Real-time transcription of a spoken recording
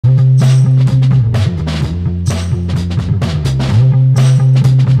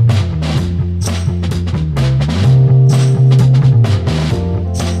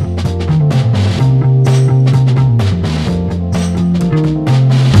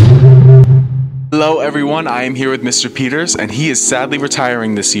Hello everyone, I am here with Mr. Peters and he is sadly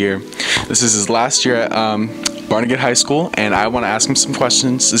retiring this year. This is his last year at Barnegat High School and I want to ask him some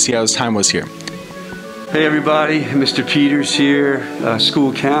questions to see how his time was here. Hey everybody, Mr. Peters here,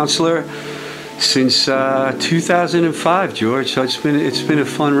 school counselor since 2005, George. So it's been a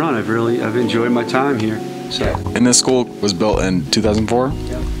fun run. I've enjoyed my time here. So. And this school was built in 2004?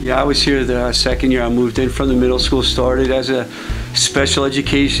 Yeah, I was here the second year. I moved in from the middle school, started as a special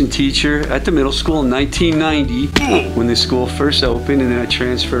education teacher at the middle school in 1990 when the school first opened, and then I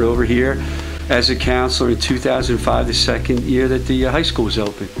transferred over here as a counselor in 2005, the second year that the high school was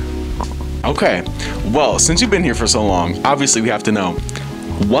open. Okay, well, since you've been here for so long, obviously we have to know,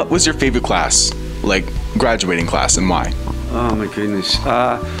 what was your favorite class, like graduating class, and why? Oh my goodness.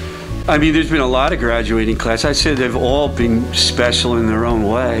 I mean, there's been a lot of graduating class. I said they've all been special in their own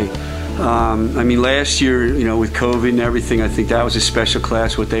way. I mean, last year, you know, with COVID and everything, I think that was a special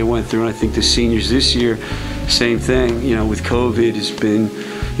class, what they went through. And I think the seniors this year, same thing, you know, with COVID has been,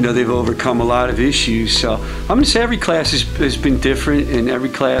 you know, they've overcome a lot of issues. So I'm going to say every class has been different and every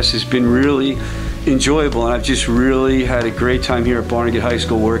class has been really enjoyable. And I've just really had a great time here at Barnegat High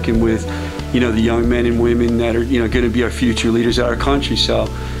School working with, you know, the young men and women that are, you know, going to be our future leaders of our country. So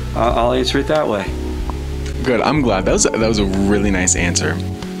I'll answer it that way. Good, I'm glad. That was a really nice answer.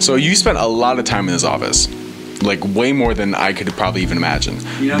 So you spent a lot of time in this office, like way more than I could probably even imagine.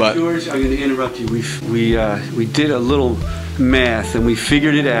 You know, George, I'm going to interrupt you. We did a little math and we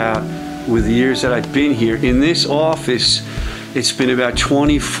figured it out with the years that I've been here. In this office, it's been about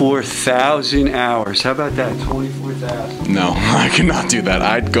 24,000 hours. How about that, 24,000? No, I could not do that.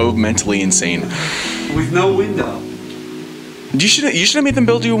 I'd go mentally insane. With no window. You should have made them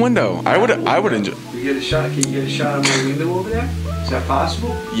build you a window. I would enjoy. You get a shot. Can you get a shot of my window over there? Is that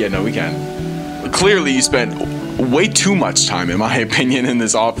possible? Yeah, no, we can. Clearly, you spent way too much time, in my opinion, in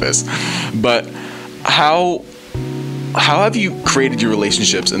this office. But how have you created your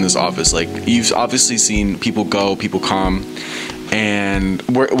relationships in this office? Like, you've obviously seen people go, people come, and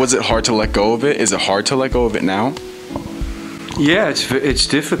was it hard to let go of it? Is it hard to let go of it now? Yeah, it's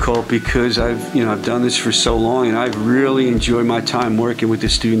difficult because I've done this for so long, and I've really enjoyed my time working with the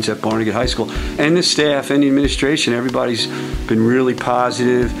students at Barnegat High School and the staff and the administration. Everybody's been really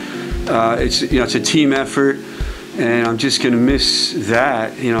positive. It's a team effort, and I'm just going to miss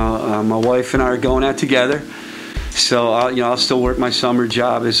that. My wife and I are going out together, so I'll still work my summer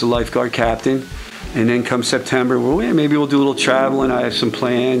job as a lifeguard captain, and then come September, maybe we'll do a little traveling. I have some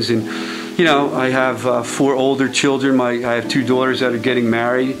plans, and I have 4 older children. I have 2 daughters that are getting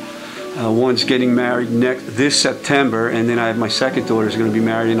married. One's getting married this September, and then I have my second daughter is going to be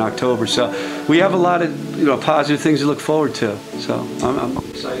married in October. So we have a lot of positive things to look forward to. So I'm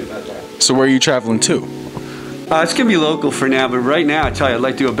excited about that. So where are you traveling to? It's going to be local for now, but right now, I tell you, I'd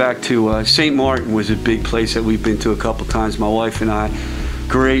like to go back to St. Martin. Was a big place that we've been to a couple times, my wife and I.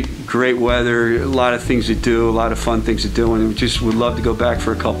 Great weather, a lot of things to do, a lot of fun things to do, and we just would love to go back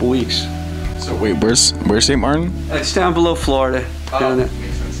for a couple weeks. So wait, where's St. Martin? It's down below Florida. Down there.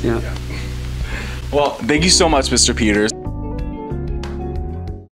 Makes sense. Yeah. Well, thank you so much, Mr. Peters.